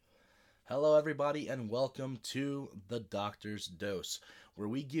Hello, everybody, and welcome to The Doctor's Dose, where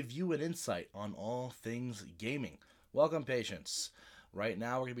we give you an insight on all things gaming. Welcome, patients. Right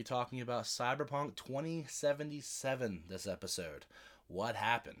now, we're going to be talking about Cyberpunk 2077 this episode. What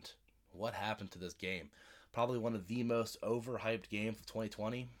happened? What happened to this game? Probably one of the most overhyped games of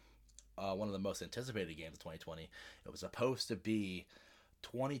 2020, one of the most anticipated games of 2020. It was supposed to be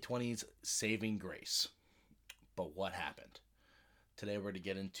 2020's saving grace. But what happened? Today we're going to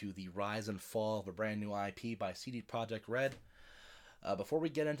get into the rise and fall of a brand new IP by CD Projekt Red. Before we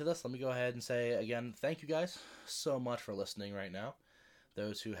get into this, let me go ahead and say again, thank you guys so much for listening right now.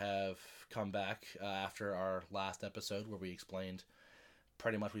 Those who have come back after our last episode where we explained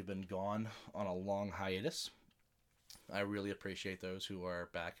pretty much we've been gone on a long hiatus. I really appreciate those who are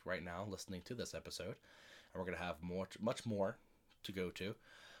back right now listening to this episode. And we're going to have much more to go to.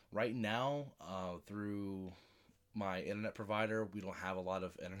 Right now, through my internet provider, we don't have a lot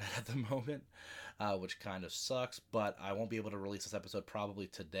of internet at the moment, which kind of sucks, but I won't be able to release this episode probably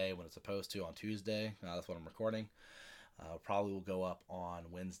today when it's supposed to on Tuesday. That's what I'm recording. Probably will go up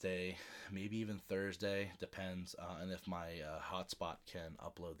on Wednesday, maybe even Thursday, depends on if my hotspot can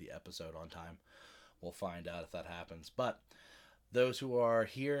upload the episode on time. We'll find out if that happens. But those who are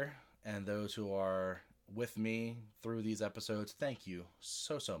here and those who are with me through these episodes, thank you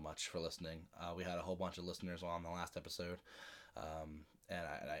so much for listening. We had a whole bunch of listeners on the last episode, and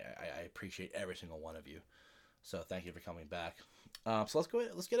I appreciate every single one of you. So thank you for coming back. So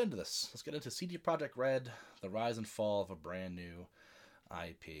let's get into this. Let's get into CD Projekt Red, the rise and fall of a brand new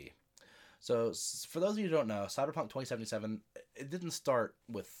IP. So for those of you who don't know, Cyberpunk 2077, it didn't start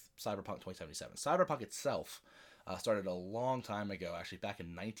with Cyberpunk 2077. Cyberpunk itself started a long time ago, actually back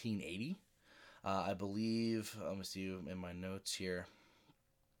in 1980. I believe, let me see in my notes here,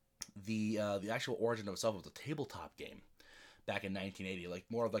 the actual origin of itself was a tabletop game back in 1980, like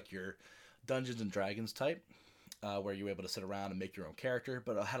more of like your Dungeons and Dragons type, where you were able to sit around and make your own character,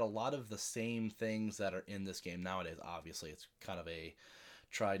 but it had a lot of the same things that are in this game nowadays. Obviously, it's kind of a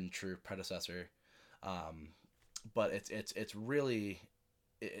tried and true predecessor, but it's really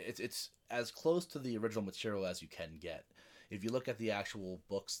it's as close to the original material as you can get. If you look at the actual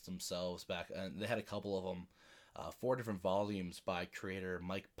books themselves back, and they had a couple of them, 4 different volumes by creator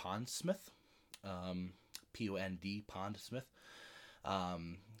Mike Pondsmith, P-O-N-D, Pondsmith.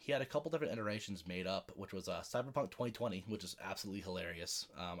 He had a couple different iterations made up, which was Cyberpunk 2020, which is absolutely hilarious.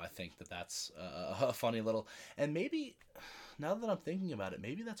 I think that's a funny little, and maybe, now that I'm thinking about it,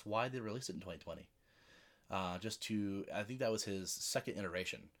 maybe that's why they released it in 2020. I think that was his second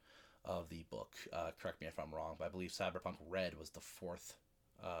iteration of the book. Correct me if I'm wrong, but I believe Cyberpunk Red was the 4th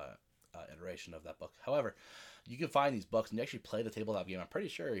iteration of that book. However, you can find these books and you actually play the tabletop game, I'm pretty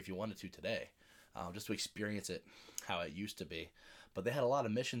sure, if you wanted to today, just to experience it how it used to be. But they had a lot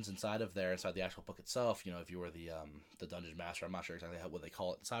of missions inside the actual book itself. You know, if you were the Dungeon Master, I'm not sure exactly what they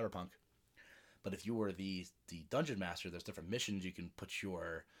call it in Cyberpunk, but if you were the Dungeon Master, there's different missions you can put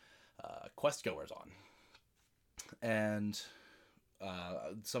your quest goers on. And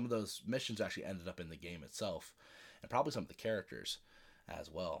some of those missions actually ended up in the game itself, and probably some of the characters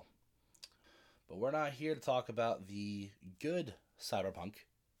as well. But we're not here to talk about the good Cyberpunk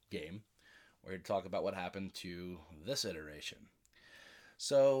game. We're here to talk about what happened to this iteration.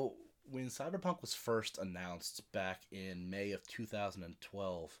 So, when Cyberpunk was first announced back in May of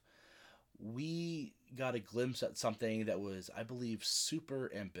 2012, we got a glimpse at something that was, I believe,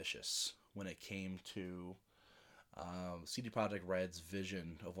 super ambitious when it came to CD Projekt Red's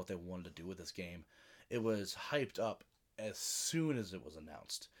vision of what they wanted to do with this game. It was hyped up as soon as it was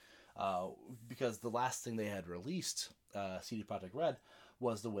announced, because the last thing they had released, CD Projekt Red,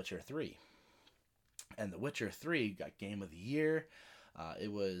 was The Witcher 3. And The Witcher 3 got Game of the Year.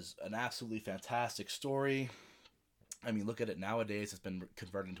 It was an absolutely fantastic story. I mean, look at it nowadays. It's been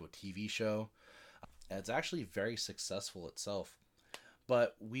converted into a TV show. And it's actually very successful itself.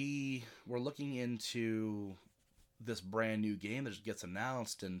 But we were looking into this brand new game that just gets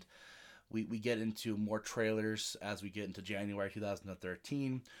announced, and we get into more trailers as we get into January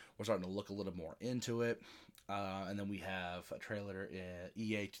 2013. We're starting to look a little more into it, and then we have a trailer in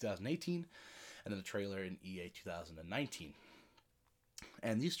EA 2018, and then a trailer in EA 2019.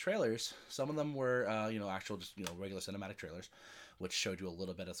 And these trailers, some of them were actual just regular cinematic trailers, which showed you a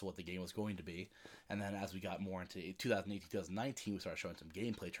little bit as to what the game was going to be. And then as we got more into 2018, 2019, we started showing some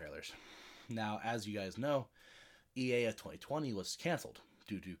gameplay trailers. Now, as you guys know, EA of 2020 was canceled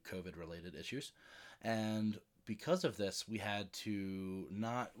due to COVID-related issues, and because of this, we had to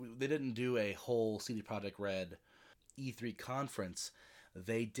they didn't do a whole CD Projekt Red E3 conference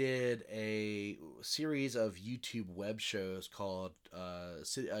they did a series of YouTube web shows called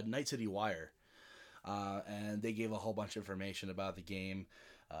Night City Wire, and they gave a whole bunch of information about the game,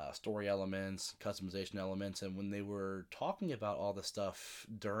 story elements, customization elements, and when they were talking about all the stuff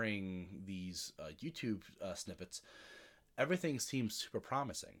during these YouTube snippets, everything seemed super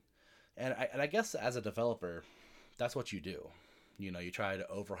promising. And I guess as a developer, that's what you do. You know, you try to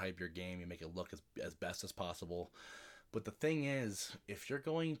overhype your game, you make it look as best as possible. But the thing is, if you're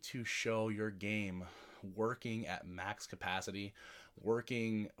going to show your game working at max capacity,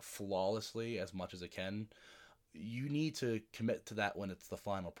 working flawlessly as much as it can, you need to commit to that when it's the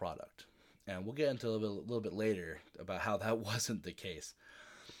final product. And we'll get into a little bit later about how that wasn't the case.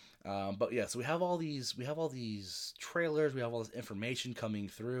 But yeah, so we have all these trailers, we have all this information coming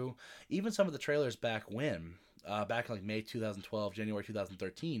through. Even some of the trailers back in like May 2012, January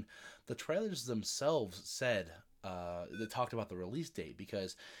 2013, the trailers themselves said they talked about the release date,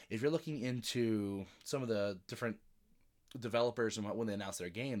 because if you're looking into some of the different developers and when they announce their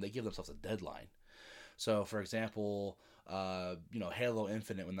game, they give themselves a deadline. So, for example, Halo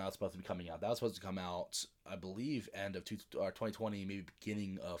Infinite, when that was supposed to be coming out, that was supposed to come out, I believe, end of 2020, maybe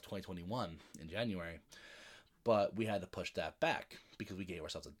beginning of 2021 in January. But we had to push that back because we gave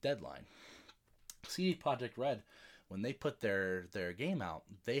ourselves a deadline. CD Projekt Red, when they put their game out,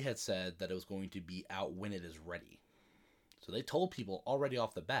 they had said that it was going to be out when it is ready. So they told people already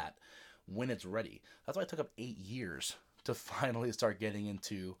off the bat when it's ready. That's why it took up 8 years to finally start getting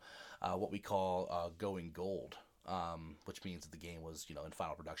into what we call going gold, which means that the game was in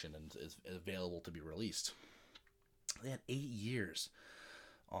final production and is available to be released. They had 8 years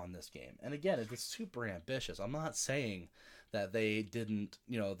on this game, and again, it was super ambitious. I'm not saying that they didn't,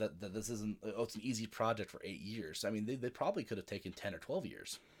 that this isn't, it's an easy project for 8 years. I mean, they probably could have taken 10 or 12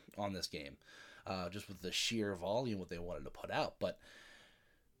 years on this game, just with the sheer volume what they wanted to put out. But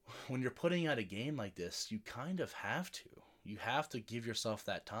when you're putting out a game like this, you kind of have to. You have to give yourself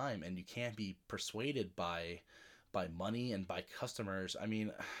that time, and you can't be persuaded by money and by customers. I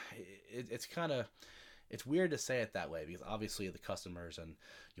mean, it's weird to say it that way, because obviously the customers and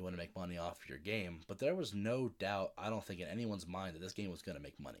you want to make money off your game, but there was no doubt, I don't think, in anyone's mind that this game was going to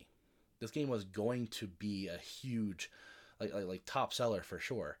make money. This game was going to be a huge, like top seller for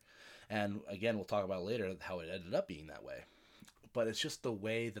sure. And again, we'll talk about later how it ended up being that way. But it's just the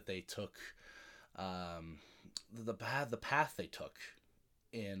way that they took, the path they took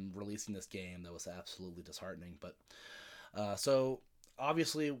in releasing this game that was absolutely disheartening. But so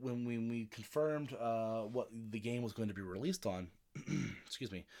obviously, when we confirmed what the game was going to be released on,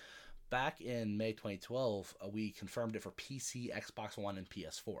 excuse me, back in May 2012, we confirmed it for PC, Xbox One, and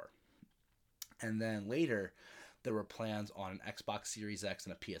PS4. And then later, there were plans on an Xbox Series X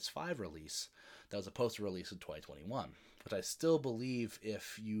and a PS5 release that was supposed to release in 2021. Which I still believe,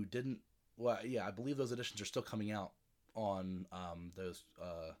 if you didn't, well, yeah, I believe those editions are still coming out on those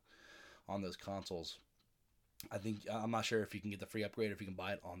consoles. I think, I'm not sure if you can get the free upgrade or if you can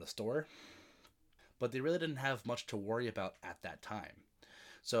buy it on the store, but they really didn't have much to worry about at that time.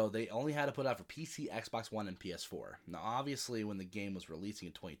 So they only had to put out for PC, Xbox One, and PS4. Now, obviously, when the game was releasing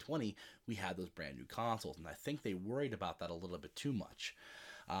in 2020, we had those brand new consoles, and I think they worried about that a little bit too much.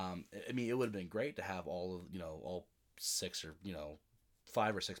 I mean, it would have been great to have all 6 or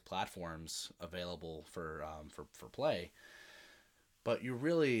 5 or 6 platforms available for play, but they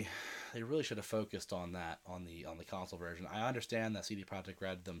really should have focused on that on the console version. I understand that CD Projekt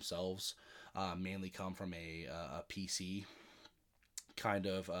Red themselves mainly come from a PC kind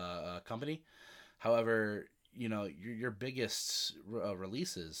of company. However, your biggest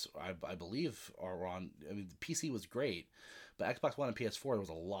releases, I believe, are on. I mean, the PC was great, but Xbox One and PS4, there was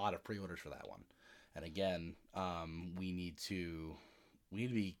a lot of pre-orders for that one. And again, we need to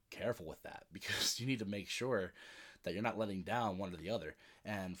be careful with that, because you need to make sure that you're not letting down one or the other.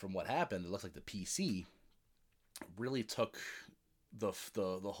 And from what happened, it looks like the PC really took the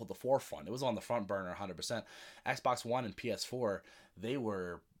forefront. It was on the front burner 100%. Xbox One and PS4, they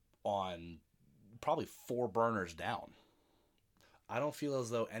were on probably 4 burners down. I don't feel as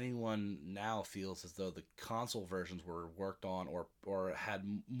though anyone now feels as though the console versions were worked on or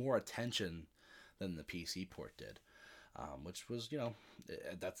had more attention than the PC port did, which was,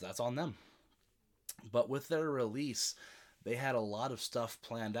 that's on them. But with their release, they had a lot of stuff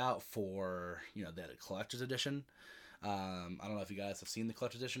planned out for, they had a collector's edition. I don't know if you guys have seen the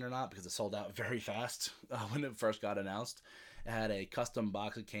collector's edition or not, because it sold out very fast when it first got announced. It had a custom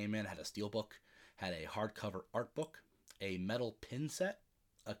box that came in, had a steelbook, had a hardcover art book, a metal pin set,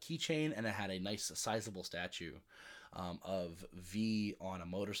 a keychain, and it had a nice sizable statue of V on a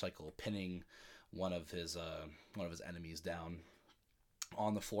motorcycle pinning one of his enemies down.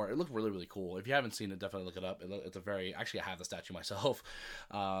 on the floor. It looked really, really cool. If you haven't seen it, definitely look it up. It's a very, actually, I have the statue myself,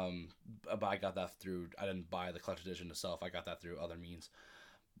 but I got that through. I didn't buy the collector's edition itself. I got that through other means.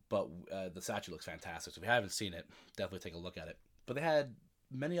 But the statue looks fantastic. So if you haven't seen it, definitely take a look at it. But they had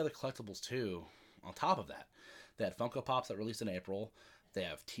many other collectibles too. On top of that, they had Funko Pops that released in April. They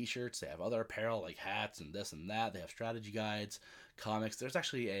have T-shirts. They have other apparel like hats and this and that. They have strategy guides, comics. There's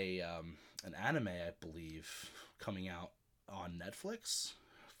actually an anime, I believe, coming out on Netflix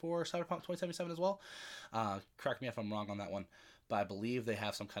for Cyberpunk 2077 as well. Correct me if I'm wrong on that one, but I believe they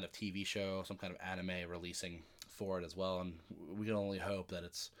have some kind of TV show, some kind of anime releasing for it as well, and we can only hope that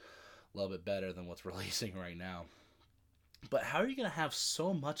it's a little bit better than what's releasing right now. But how are you going to have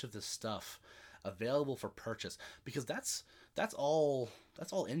so much of this stuff available for purchase? Because that's all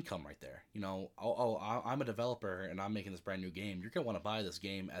income right there. You know, I'm a developer and I'm making this brand new game. You're going to want to buy this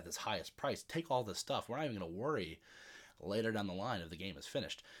game at this highest price. Take all this stuff. We're not even going to worry later down the line if the game is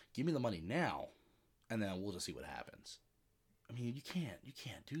finished. Give me the money now, and then we'll just see what happens. I mean, you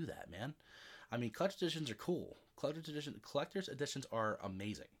can't do that, man. I mean, collector's editions are cool. Collector's editions are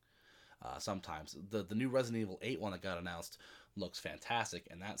amazing. Sometimes the new Resident Evil 8 one that got announced looks fantastic,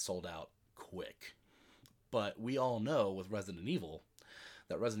 and that sold out quick. But we all know with Resident Evil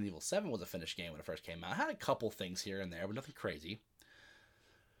that Resident Evil 7 was a finished game when it first came out. It had a couple things here and there, but nothing crazy.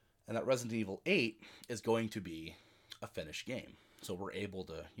 And that Resident Evil 8 is going to be a finished game. So we're able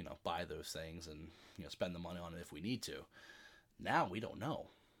to, buy those things and, spend the money on it if we need to. Now we don't know.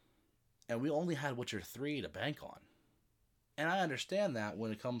 And we only had Witcher 3 to bank on. And I understand that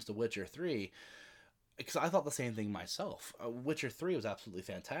when it comes to Witcher 3, because I thought the same thing myself. Witcher 3 was absolutely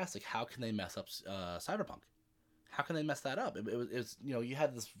fantastic. How can they mess up Cyberpunk? How can they mess that up? It was you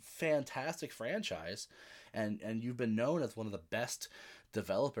had this fantastic franchise, and you've been known as one of the best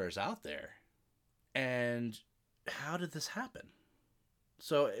developers out there. And how did this happen?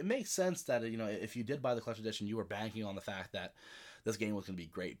 So it makes sense that, if you did buy the collector's edition, you were banking on the fact that this game was going to be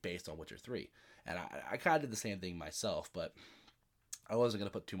great based on Witcher 3. And I kind of did the same thing myself, but I wasn't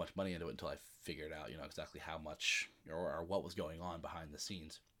going to put too much money into it until I figured out, exactly how much or what was going on behind the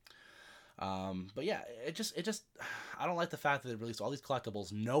scenes. But yeah, it just, I don't like the fact that they released all these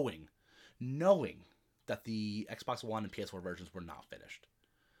collectibles knowing that the Xbox One and PS4 versions were not finished.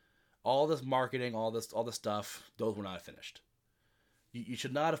 All this marketing, all this stuff, those were not finished. You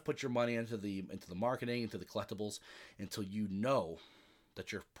should not have put your money into the marketing, into the collectibles, until you know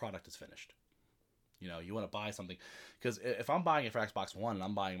that your product is finished. You want to buy something, because if I'm buying it for Xbox One and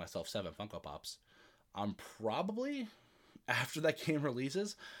I'm buying myself 7 Funko Pops, I'm probably, after that game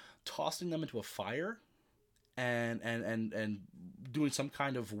releases, tossing them into a fire and doing some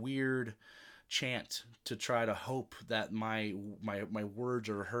kind of weird chant to try to hope that my words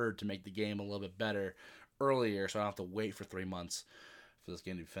are heard to make the game a little bit better earlier, so I don't have to wait for 3 months for this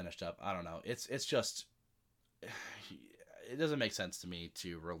game to be finished up. I don't know. It's just, it doesn't make sense to me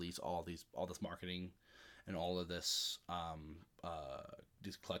to release all this marketing and all of this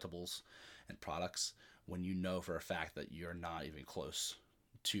these collectibles and products when you know for a fact that you're not even close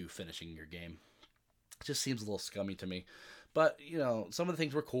to finishing your game. It just seems a little scummy to me. But some of the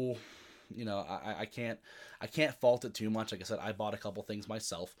things were cool. I can't fault it too much. Like I said, I bought a couple things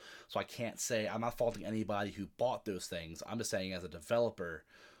myself, so I can't say, I'm not faulting anybody who bought those things. I'm just saying, as a developer,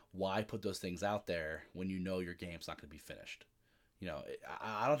 why put those things out there when you know your game's not going to be finished?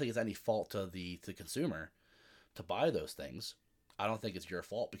 I don't think it's any fault to the consumer to buy those things. I don't think it's your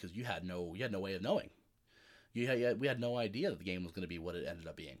fault, because you had no way of knowing. We had no idea that the game was going to be what it ended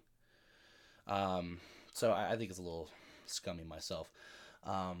up being. So I think it's a little scummy myself.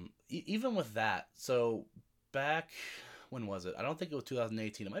 Even with that, so back, when was it? I don't think it was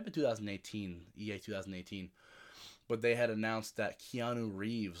 2018. It might have been 2018, EA 2018. But they had announced that Keanu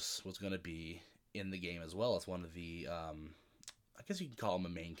Reeves was going to be in the game as well as one of the, I guess you can call him a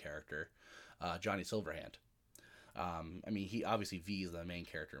main character, Johnny Silverhand. I mean, he obviously V is the main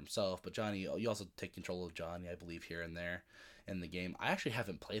character himself, but Johnny, you also take control of Johnny, I believe, here and there in the game. I actually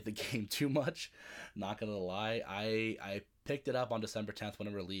haven't played the game too much, not gonna lie. I picked it up on December 10th when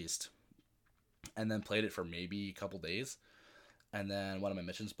it released, and then played it for maybe a couple days, and then one of my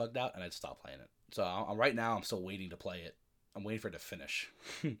missions bugged out, and I stopped playing it. So right now, I'm still waiting to play it. I'm waiting for it to finish,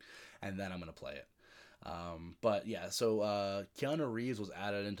 and then I'm gonna play it. But yeah, so Keanu Reeves was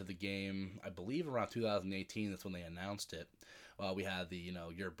added into the game, I believe around 2018. That's when they announced it. We had the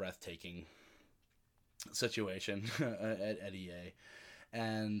you're breathtaking situation at EA,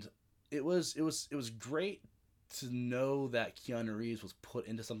 and it was great to know that Keanu Reeves was put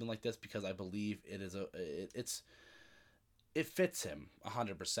into something like this, because I believe it fits him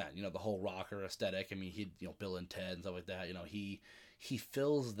 100%. The whole rocker aesthetic. I mean, he Bill and Ted and stuff like that. he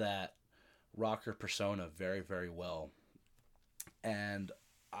fills that rocker persona very, very well. And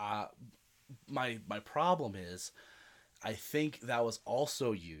uh, my problem is, I think that was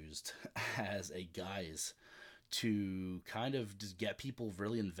also used as a guise to kind of just get people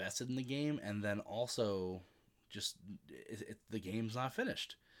really invested in the game, and then also just the game's not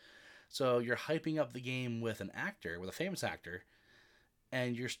finished. So you're hyping up the game with an actor, with a famous actor,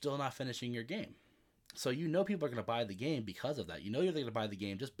 and you're still not finishing your game. So you know people are going to buy the game because of that. You know you're going to buy the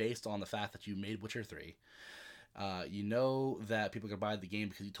game just based on the fact that you made Witcher 3. You know that people are going to buy the game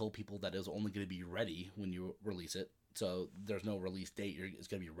because you told people that it was only going to be ready when you release it. So there's no release date. It's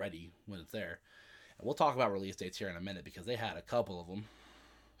going to be ready when it's there. And we'll talk about release dates here in a minute because they had a couple of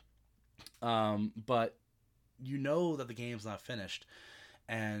them. But you know that the game's not finished,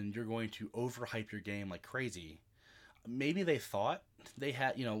 and you're going to overhype your game like crazy. Maybe they thought they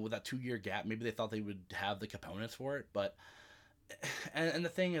had, with that 2-year gap, maybe they thought they would have the components for it, but and the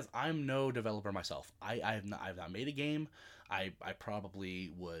thing is, I'm no developer myself. I've not made a game. I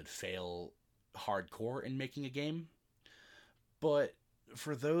probably would fail hardcore in making a game, but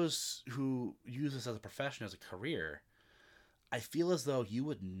for those who use this as a profession, as a career, I feel as though you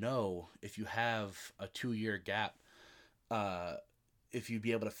would know if you have a 2-year gap, if you'd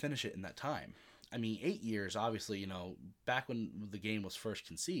be able to finish it in that time. I mean, 8 years, obviously, back when the game was first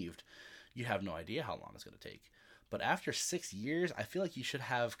conceived, you have no idea how long it's going to take. But after 6 years, I feel like you should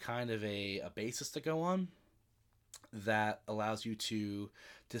have kind of a basis to go on that allows you to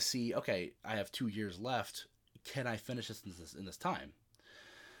see, okay, I have 2 years left. Can I finish this in this time?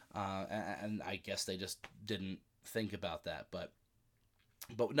 And I guess they just didn't think about that. But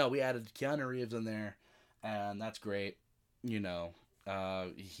no, we added Keanu Reeves in there, and that's great.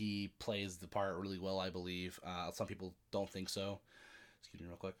 He plays the part really well, I believe. Some people don't think so. Excuse me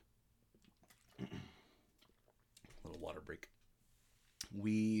real quick. Little water break.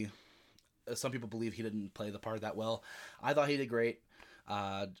 Some people believe he didn't play the part that well. I thought he did great.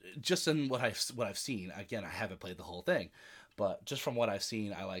 Just in what I've seen. Again, I haven't played the whole thing, but just from what I've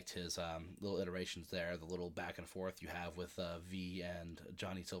seen, I liked his little iterations there, the little back and forth you have with V and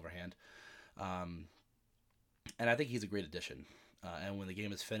Johnny Silverhand. And I think he's a great addition. And when the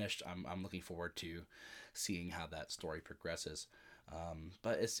game is finished, I'm looking forward to seeing how that story progresses.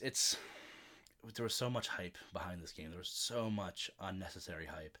 But it's there was so much hype behind this game. There was so much unnecessary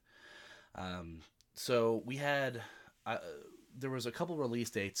hype. So we had there was a couple release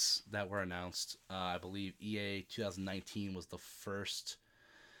dates that were announced. I believe EA 2019 was the first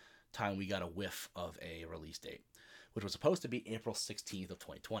time we got a whiff of a release date, which was supposed to be April 16th of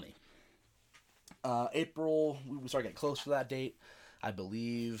 2020. April, we started getting close to that date. I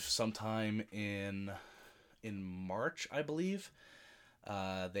believe sometime in March, I believe.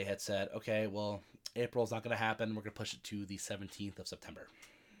 They had said, okay, well, April's not going to happen. We're going to push it to the 17th of September.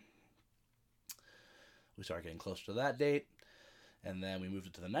 We started getting closer to that date, and then we moved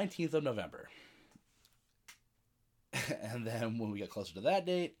it to the 19th of November. And then when we get closer to that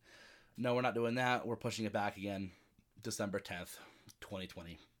date, no, we're not doing that. We're pushing it back again. December 10th,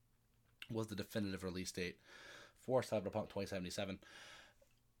 2020 was the definitive release date for Cyberpunk 2077.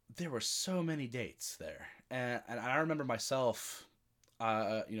 There were so many dates there. And I remember myself,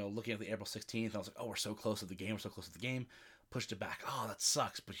 looking at the April 16th, I was like, oh, we're so close to the game. We're so close to the game. Pushed it back. Oh, that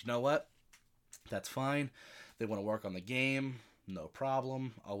sucks. But you know what? That's fine. They want to work on the game. No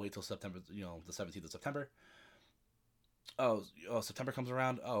problem. I'll wait till September, the 17th of September. Oh, September comes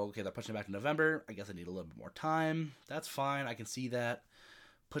around. Oh, okay, they're pushing it back to November. I guess I need a little bit more time. That's fine. I can see that.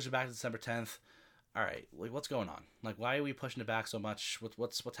 Push it back to December 10th. All right, like, what's going on? Like, why are we pushing it back so much?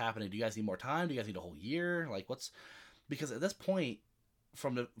 What's happening? Do you guys need more time? Do you guys need a whole year? Like, because at this point,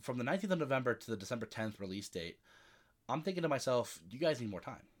 from the 19th of November to the December 10th release date, I'm thinking to myself, you guys need more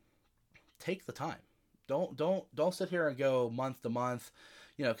time. Take the time. Don't sit here and go month to month,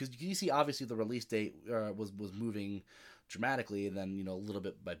 because you see obviously the release date was moving dramatically, and then a little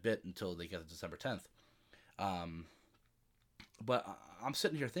bit by bit until they get to December 10th. But I'm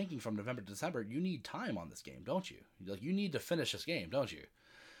sitting here thinking, from November to December, you need time on this game, don't you? Like, you need to finish this game, don't you?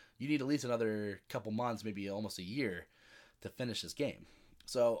 You need at least another couple months, maybe almost a year, to finish this game.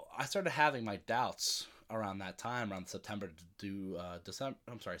 So I started having my doubts around that time, around September to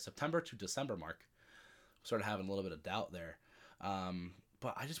December mark. Started having a little bit of doubt there.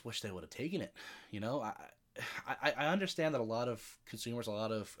 But I just wish they would have taken it. I understand that a lot of consumers, a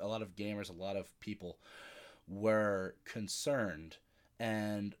lot of gamers, a lot of people were concerned,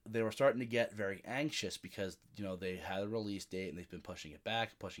 and they were starting to get very anxious because they had a release date and they've been pushing it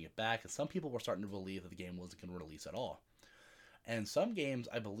back, and some people were starting to believe that the game wasn't going to release at all. And some games,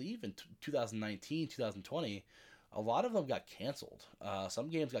 I believe in 2019, 2020, a lot of them got canceled. Some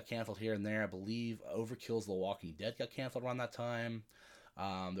games got canceled here and there. I believe Overkill's The Walking Dead got canceled around that time.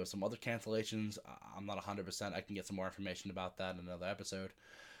 There were some other cancellations. I'm not 100%. I can get some more information about that in another episode.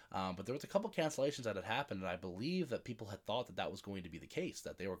 But there was a couple cancellations that had happened, and I believe that people had thought that that was going to be the case,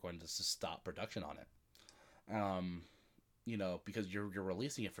 that they were going to stop production on it. Because you're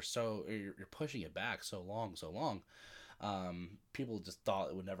releasing it for you're pushing it back so long. People just thought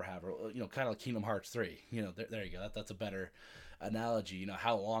it would never have, kind of like Kingdom Hearts 3. There you go. That's a better analogy.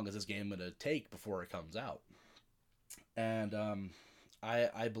 How long is this game going to take before it comes out? And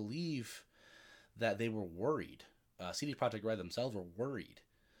I believe that they were worried. CD Projekt Red themselves were worried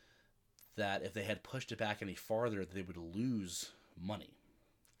that if they had pushed it back any farther, they would lose money.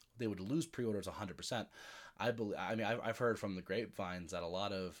 They would lose pre-orders 100%. I've heard from the grapevines that a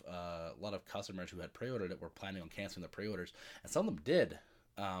lot of customers who had pre-ordered it were planning on canceling their pre-orders, and some of them did.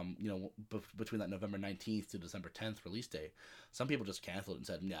 Between that November 19th to December 10th release date, some people just canceled it and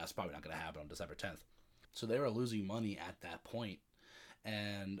said, "Yeah, it's probably not going to happen on December 10th." So they were losing money at that point,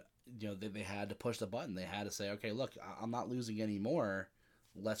 and they had to push the button. They had to say, "Okay, look, I'm not losing any more.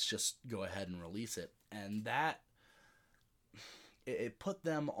 Let's just go ahead and release it." And that it put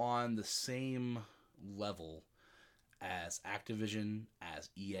them on the same level as Activision, as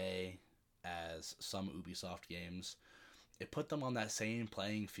EA, as some Ubisoft games. It put them on that same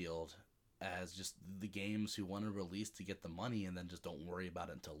playing field as just the games who want to release to get the money and then just don't worry about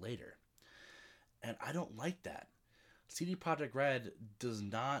it until later. And I don't like that. CD Projekt Red does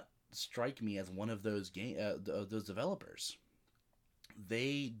not strike me as one of those those developers.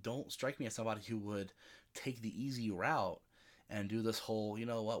 They don't strike me as somebody who would take the easy route and do this whole,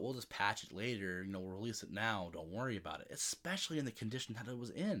 we'll just patch it later, we'll release it now, don't worry about it, especially in the condition that it was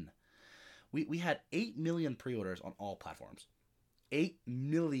in. We had 8 million pre-orders on all platforms. 8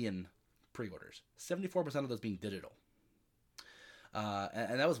 million pre-orders. 74% of those being digital.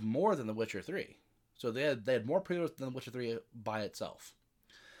 And that was more than The Witcher 3. So they had more pre-orders than The Witcher 3 by itself.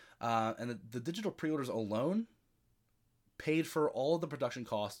 And the digital pre-orders alone paid for all of the production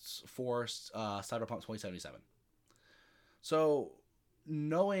costs for Cyberpunk 2077. So,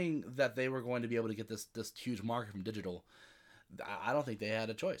 knowing that they were going to be able to get this huge market from digital, I don't think they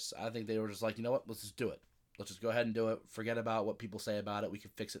had a choice. I think they were just like, you know what, let's just do it. Let's just go ahead and do it. Forget about what people say about it. We can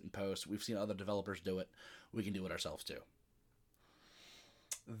fix it in post. We've seen other developers do it. We can do it ourselves too.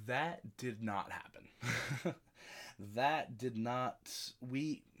 That did not happen. That did not.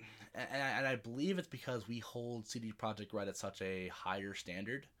 And I believe it's because we hold CD Projekt Red at such a higher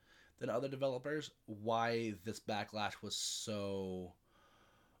standard than other developers, why this backlash was so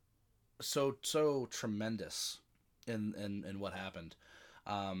tremendous in what happened.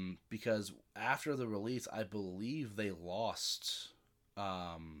 Because after the release, I believe they lost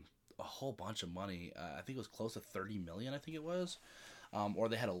a whole bunch of money. I think it was close to $30 million, I think it was. Or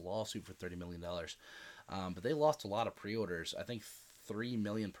they had a lawsuit for $30 million. But they lost a lot of pre-orders. I think 3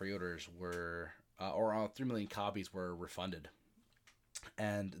 million pre-orders were, 3 million copies were refunded.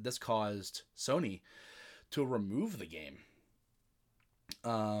 And this caused Sony to remove the game.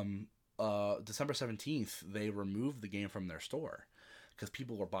 December 17th, they removed the game from their store because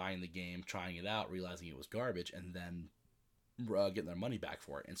people were buying the game, trying it out, realizing it was garbage, and then getting their money back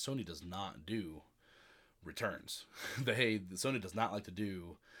for it. And Sony does not do returns. Sony does not like to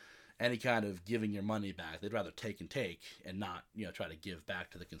do any kind of giving your money back. They'd rather take and not, try to give back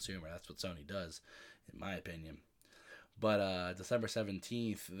to the consumer. That's what Sony does, in my opinion. But December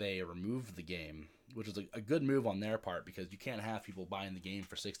 17th, they removed the game, which was a good move on their part because you can't have people buying the game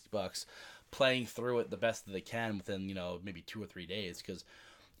for $60, playing through it the best that they can within, maybe 2 or 3 days. Because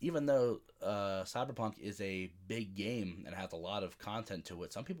even though Cyberpunk is a big game and has a lot of content to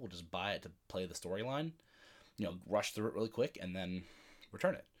it, some people just buy it to play the storyline, rush through it really quick and then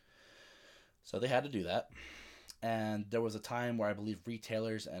return it. So they had to do that. And there was a time where I believe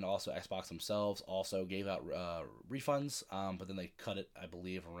retailers and also Xbox themselves also gave out refunds, but then they cut it, I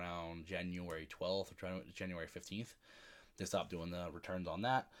believe, around January 12th or January 15th. They stopped doing the returns on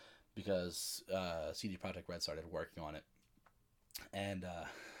that because CD Projekt Red started working on it and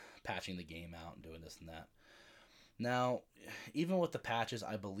patching the game out and doing this and that. Now, even with the patches,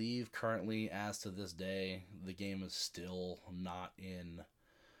 I believe currently, as to this day, the game is still not in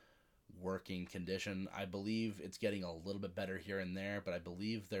working condition. I believe it's getting a little bit better here and there, but I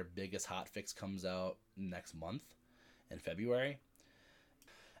believe their biggest hotfix comes out next month in February.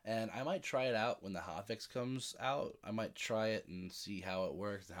 And I might try it out when the hotfix comes out. I might try it and see how it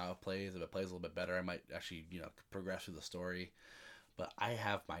works and how it plays. If it plays a little bit better, I might actually, progress through the story. But I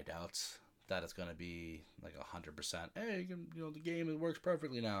have my doubts that it's going to be like 100%. Hey, the game, it works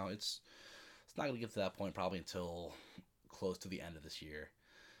perfectly now. It's It's not going to get to that point probably until close to the end of this year.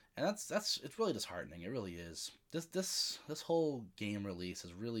 And that's it's really disheartening. It really is. This whole game release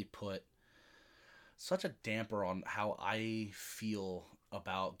has really put such a damper on how I feel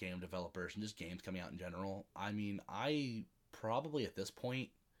about game developers and just games coming out in general. I mean, I probably at this point,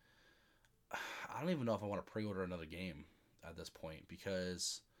 I don't even know if I want to pre-order another game at this point,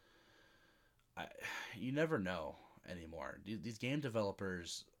 because you never know anymore. These game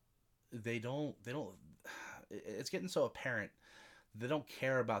developers, they don't. It's getting so apparent they don't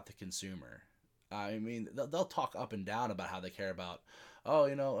care about the consumer. I mean, they'll talk up and down about how they care about,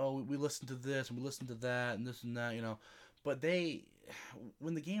 oh, we listen to this and we listen to that and this and that, but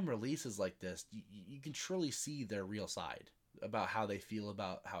when the game releases like this, you can truly see their real side about how they feel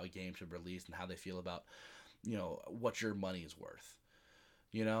about how a game should release and how they feel about, what your money is worth.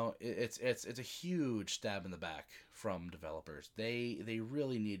 It's a huge stab in the back from developers. They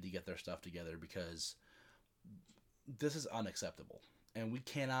really need to get their stuff together, because this is unacceptable, and we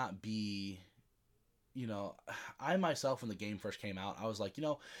cannot be. I myself, when the game first came out, I was like,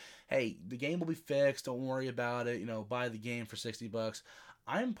 hey, the game will be fixed. Don't worry about it. Buy the game for $60.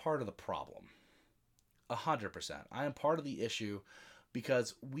 I'm part of the problem. 100%. I am part of the issue,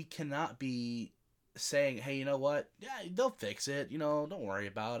 because we cannot be saying, hey, you know what? Yeah, they'll fix it. Don't worry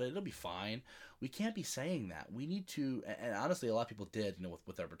about it. It'll be fine. We can't be saying that. We need to, and honestly, a lot of people did,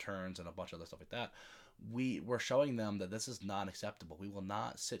 with their returns and a bunch of other stuff like that. We're showing them that this is not acceptable. We will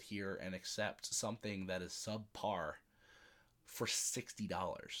not sit here and accept something that is subpar for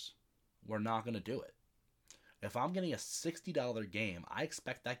 $60. We're not going to do it. If I'm getting a $60 game, I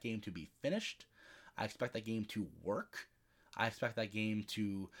expect that game to be finished. I expect that game to work. I expect that game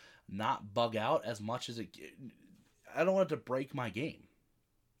to not bug out as much as it. I don't want it to break my game.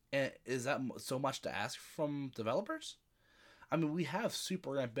 And is that so much to ask from developers? I mean, we have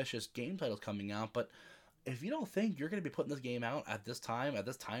super ambitious game titles coming out, but if you don't think you're going to be putting this game out at this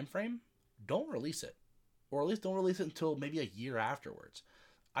time frame, don't release it. Or at least don't release it until maybe a year afterwards.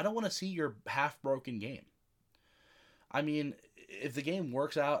 I don't want to see your half-broken game. I mean, if the game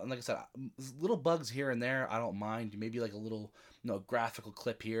works out, and like I said, little bugs here and there, I don't mind. Maybe like a little, graphical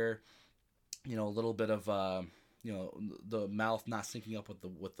clip here, a little bit of, the mouth not syncing up with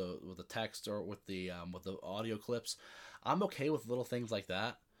the text, or with the audio clips. I'm okay with little things like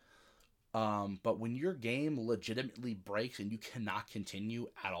that. But when your game legitimately breaks and you cannot continue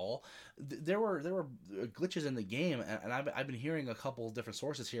at all, there were glitches in the game, and I've been hearing a couple of different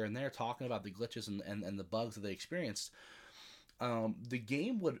sources here and there talking about the glitches and the bugs that they experienced. The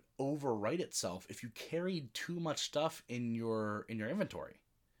game would overwrite itself if you carried too much stuff in your inventory.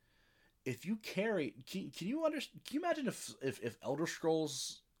 If you carry, can you imagine if Elder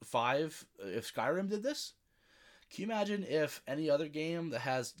Scrolls 5, if Skyrim did this? Can you imagine if any other game that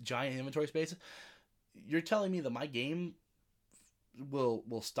has giant inventory space? You're telling me that my game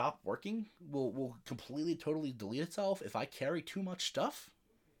will stop working? Will completely, totally delete itself if I carry too much stuff?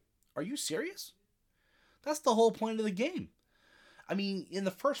 Are you serious? That's the whole point of the game. I mean, in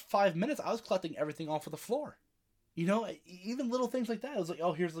the first 5 minutes, I was collecting everything off of the floor. Even little things like that. It was like,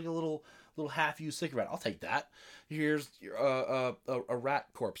 oh, here's like a little half-used cigarette. I'll take that. Here's a rat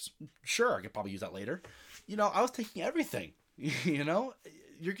corpse. Sure, I could probably use that later. I was taking everything. You're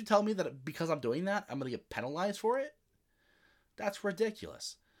gonna tell me that because I'm doing that, I'm gonna get penalized for it? That's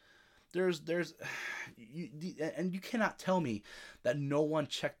ridiculous. And you cannot tell me that no one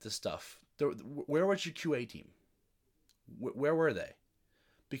checked this stuff. Where was your QA team? Where were they?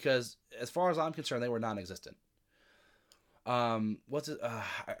 Because as far as I'm concerned, they were non-existent. What's it?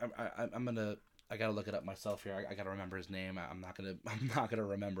 I gotta look it up myself here. I gotta remember his name. I'm not gonna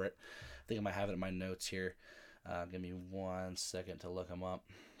remember it. I think I might have it in my notes here. Give me 1 second to look him up.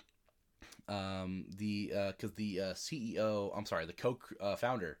 Because the CEO, I'm sorry, the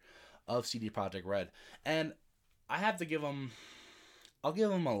co-founder of CD Projekt Red, and I have to give him, I'll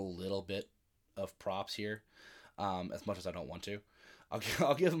give him a little bit of props here, as much as I don't want to.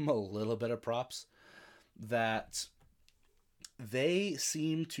 I'll give him a little bit of props that they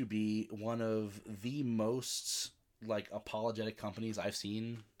seem to be one of the most apologetic companies I've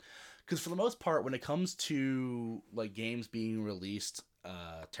seen. Because for the most part, when it comes to games being released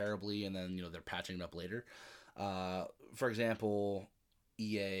terribly and then they're patching it up later, for example,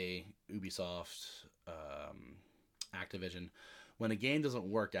 EA, Ubisoft, Activision, when a game doesn't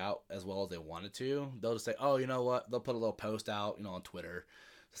work out as well as they want it to, they'll just say, oh, you know what? They'll put a little post out, on Twitter.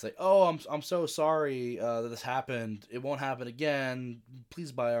 Say, oh, I'm so sorry that this happened. It won't happen again.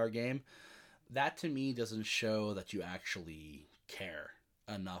 Please buy our game. That to me doesn't show that you actually care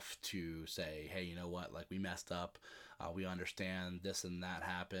enough to say, hey, you know what, like we messed up, we understand this and that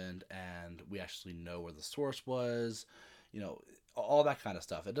happened, and we actually know where the source was, all that kind of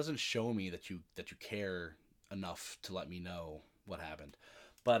stuff. It doesn't show me that you care enough to let me know what happened.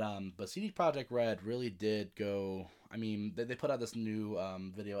 But CD Projekt Red really did go. I mean, they put out this new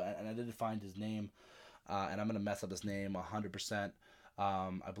video, and I didn't find his name, and I'm gonna mess up his name 100%.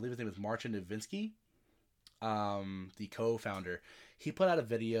 I believe his name is Marcin Nowinski, the co-founder. He put out a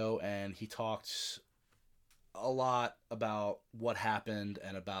video and he talked a lot about what happened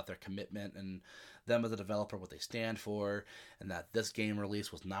and about their commitment and them as a developer, what they stand for, and that this game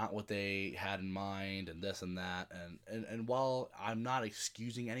release was not what they had in mind, and this and that. And while I'm not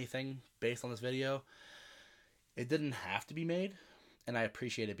excusing anything based on this video, it didn't have to be made, and I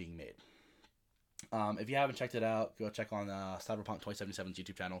appreciate it being made. If you haven't checked it out, go check on Cyberpunk 2077's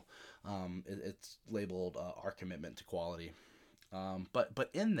YouTube channel. It's labeled Our Commitment to Quality. But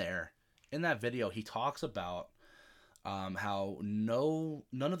in that video, he talks about how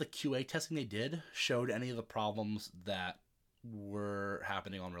none of the QA testing they did showed any of the problems that were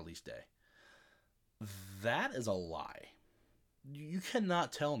happening on release day. That is a lie. You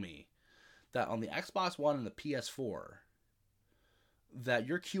cannot tell me that on the Xbox One and the PS4 that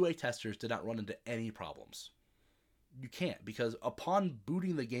your QA testers did not run into any problems. You can't, because upon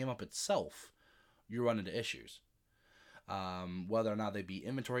booting the game up itself, you run into issues. Whether or not they be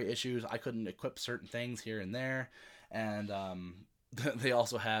inventory issues, I couldn't equip certain things here and there, and they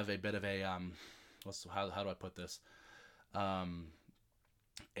also have a bit of a how do I put this?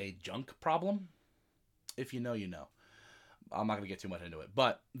 A junk problem. If you know, you know. I'm not going to get too much into it,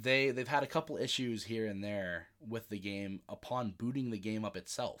 but they've had a couple issues here and there with the game upon booting the game up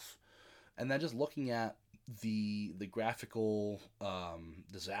itself, and then just looking at the graphical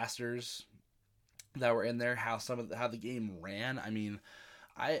disasters that were in there, how the game ran. I mean,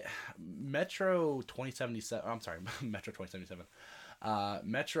 Metro 2077. I'm sorry, Metro 2077.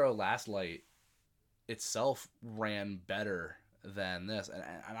 Metro Last Light itself ran better than this,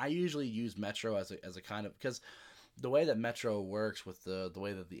 and I usually use Metro as a kind of, because the way that Metro works with the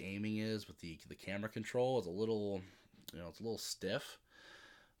way that the aiming is with the camera control is a little, it's a little stiff,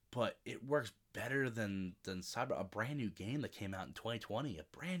 but it works better than Cyber, a brand new game that came out in 2020, a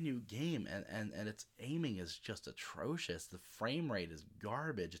brand new game, and its aiming is just atrocious. The frame rate is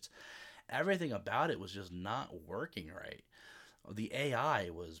garbage. It's everything about it was just not working right. The AI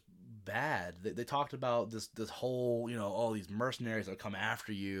was bad. They talked about this whole, all these mercenaries that come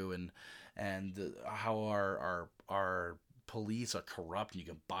after you, and how our police are corrupt and you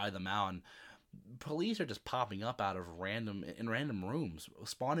can buy them out, and police are just popping up out of random rooms,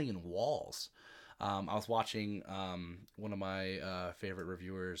 spawning in walls. I was watching one of my favorite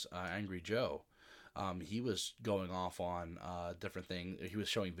reviewers, Angry Joe. He was going off on different things. He was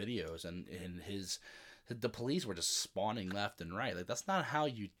showing videos, and the police were just spawning left and right. Like, that's not how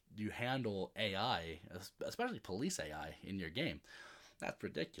you handle AI, especially police AI in your game. That's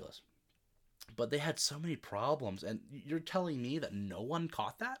ridiculous. But they had so many problems, and you're telling me that no one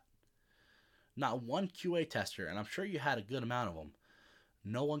caught that? Not one QA tester, and I'm sure you had a good amount of them.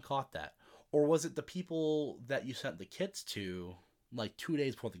 No one caught that. Or was it the people that you sent the kits to like 2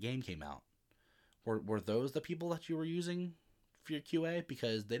 days before the game came out? Were those the people that you were using for your QA?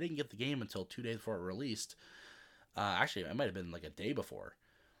 Because they didn't get the game until 2 days before it released. Actually, it might have been like a day before.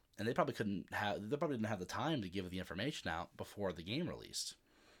 And they probably didn't have the time to give the information out before the game released.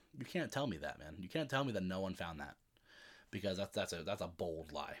 You can't tell me that, man. You can't tell me that no one found that, because that's a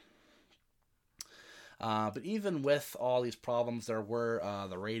bold lie. But even with all these problems, there were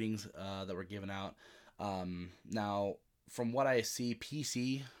the ratings that were given out. Now, from what I see,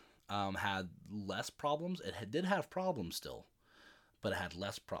 PC had less problems. It did have problems still, but it had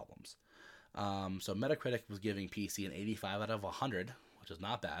less problems. So Metacritic was giving PC an 85 out of 100, which is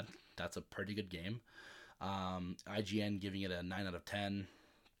not bad. That's a pretty good game. IGN giving it a 9 out of 10.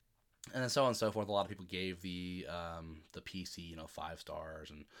 And then so on and so forth. A lot of people gave the PC, 5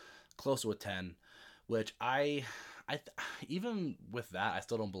 stars and close to a 10, which I even with that, I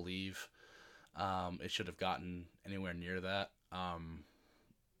still don't believe it should have gotten anywhere near that,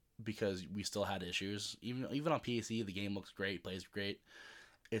 because we still had issues. Even on PC, the game looks great, plays great.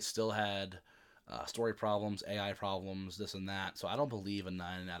 It still had story problems, AI problems, this and that. So I don't believe a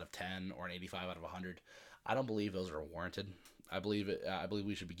 9 out of 10 or an 85 out of 100. I don't believe those are warranted. I believe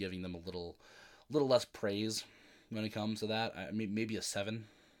we should be giving them a little less praise when it comes to that. I mean, maybe a 7,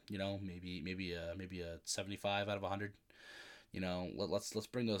 maybe a 75 out of 100. Let's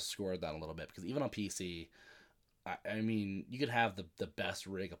bring those scores down a little bit, because even on PC, I mean, you could have the best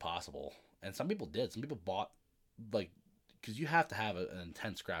rig possible, and some people did. Some people bought like because you have to have an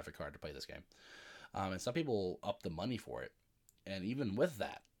intense graphic card to play this game. And some people up the money for it, and even with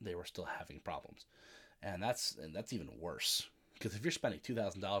that, they were still having problems. And that's even worse, because if you're spending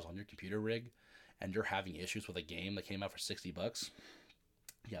 $2,000 on your computer rig, and you're having issues with a game that came out for $60,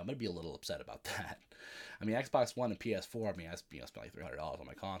 yeah, I'm gonna be a little upset about that. I mean, Xbox One and PS4. I mean, I spent like $300 on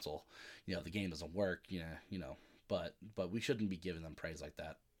my console. The game doesn't work. But we shouldn't be giving them praise like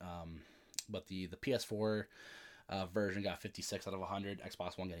that. But the PS4 version got 56 out of 100.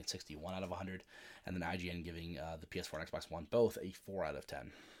 Xbox One getting 61 out of 100, and then IGN giving the PS4 and Xbox One both a 4 out of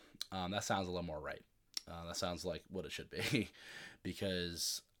 10. That sounds a little more right. That sounds like what it should be,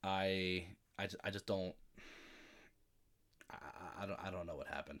 because I just don't. I don't know what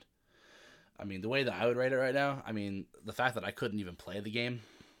happened. I mean, the way that I would rate it right now, I mean, the fact that I couldn't even play the game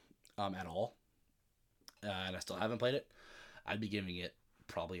at all, and I still haven't played it, I'd be giving it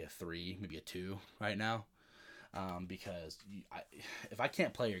probably a 3, maybe a 2 right now, because if I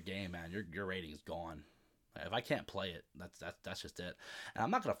can't play your game, man, your rating is gone. If I can't play it, that's just it. And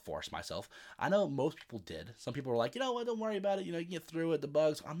I'm not going to force myself. I know most people did. Some people were like, what, don't worry about it. You can get through it, the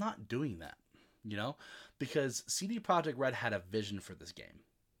bugs. I'm not doing that, because CD Projekt Red had a vision for this game.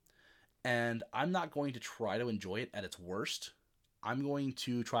 And I'm not going to try to enjoy it at its worst. I'm going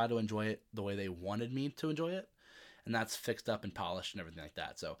to try to enjoy it the way they wanted me to enjoy it. And that's fixed up and polished and everything like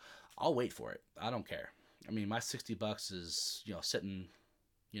that. So I'll wait for it. I don't care. I mean, my $60 is, sitting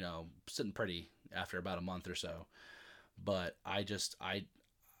pretty after about a month or so. But I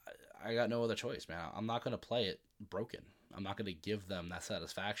got no other choice, man. I'm not going to play it broken. I'm not going to give them that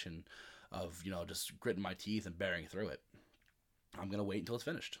satisfaction of, just gritting my teeth and bearing through it. I'm going to wait until it's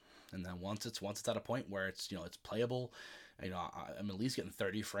finished. And then once it's at a point where it's, it's playable, I'm at least getting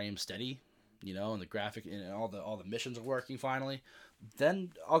 30 frames steady, and the graphic and all the missions are working finally,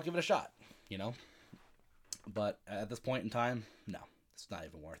 then I'll give it a shot, But at this point in time, no, it's not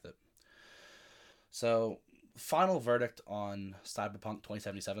even worth it. So, final verdict on Cyberpunk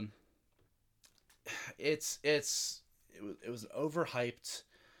 2077. It was overhyped,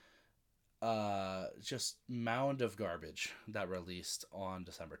 just mound of garbage that released on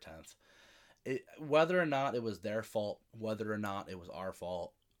December 10th. Whether or not it was their fault, whether or not it was our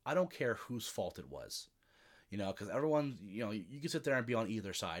fault, I don't care whose fault it was. Because everyone, you can sit there and be on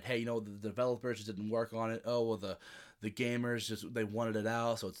either side. Hey, the developers just didn't work on it. Oh, well, the gamers they wanted it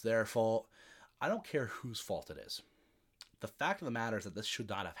out, so it's their fault. I don't care whose fault it is. The fact of the matter is that this should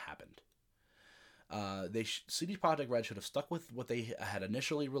not have happened. CD Projekt Red should have stuck with what they had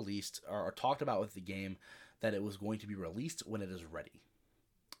initially released or talked about with the game, that it was going to be released when it is ready.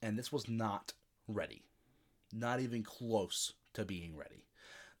 And this was not ready. Not even close to being ready.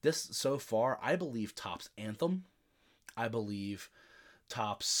 This, so far, I believe tops Anthem. I believe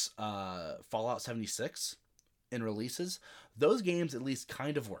tops Fallout 76 in releases. Those games at least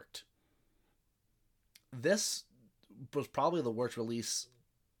kind of worked. This was probably the worst release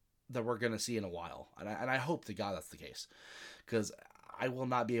that we're going to see in a while. And I hope to God that's the case. Because I will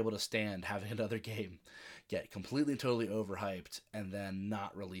not be able to stand having another game get completely and totally overhyped and then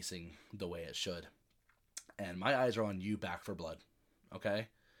not releasing the way it should. And my eyes are on you, Back 4 Blood. Okay?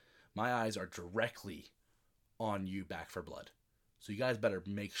 My eyes are directly on you, Back 4 Blood. So you guys better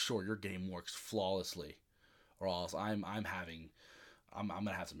make sure your game works flawlessly, or else I'm gonna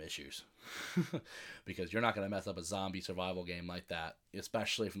have some issues. Because you're not gonna mess up a zombie survival game like that,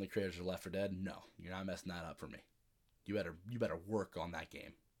 especially from the creators of Left 4 Dead. No, you're not messing that up for me. You better work on that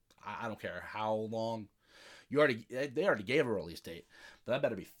game. I don't care how long. They already gave a release date, but that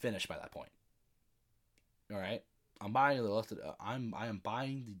better be finished by that point. All right. I'm buying I am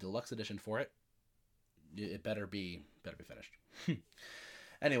buying the deluxe edition for it. It better be finished.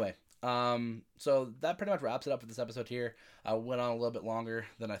 Anyway, so that pretty much wraps it up for this episode here. I went on a little bit longer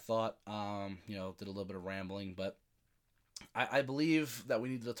than I thought. Did a little bit of rambling, but I believe that we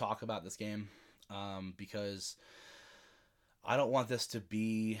need to talk about this game, because I don't want this to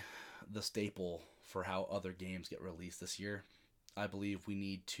be the staple for how other games get released this year. I believe we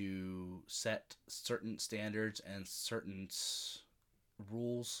need to set certain standards and certain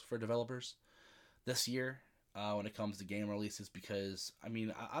rules for developers this year when it comes to game releases, because, I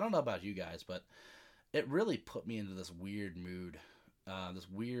mean, I don't know about you guys, but it really put me into this weird mood, this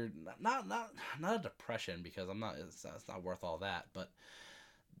weird, not a depression, because it's not worth all that, but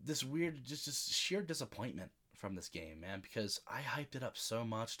this weird, just sheer disappointment from this game, man, because I hyped it up so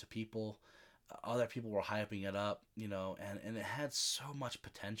much to people. Other people were hyping it up, and it had so much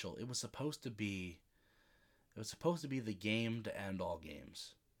potential. It was supposed to be the game to end all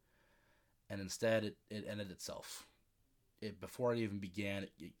games. And instead it ended itself. Before it even began,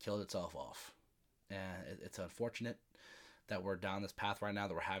 it killed itself off. And it's unfortunate. that we're down this path right now,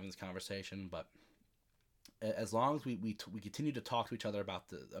 that we're having this conversation. But as long as we continue to talk to each other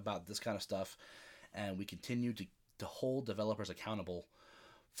about this kind of stuff, and we continue to hold developers accountable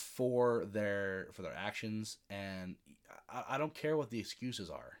for their actions, and I don't care what the excuses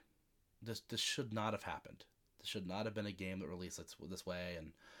are. This should not have happened. This should not have been a game that released this way,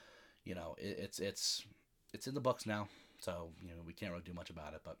 and it's in the books now, so we can't really do much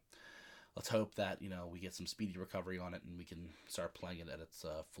about it. But let's hope that we get some speedy recovery on it, and we can start playing it at its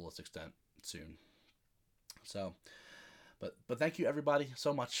fullest extent soon. So, but thank you everybody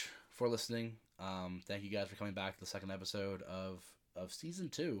so much for listening. Thank you guys for coming back to the second episode of season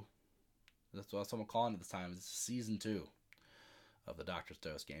 2. That's what I'm calling it this time. It's season 2 of the Doctor's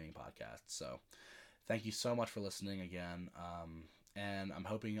Dose Gaming Podcast. So, thank you so much for listening again. And I'm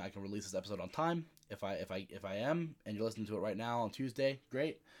hoping I can release this episode on time. If I am, and you're listening to it right now on Tuesday,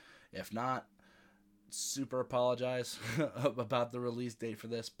 great. If not, super apologize about the release date for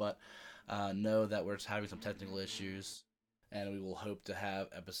this, but know that we're just having some technical issues, and we will hope to have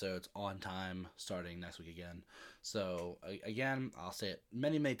episodes on time starting next week again. So again, I'll say it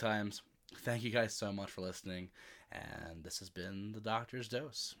many, many times. Thank you guys so much for listening, and this has been the Doctor's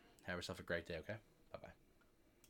Dose. Have yourself a great day, okay? Bye-bye.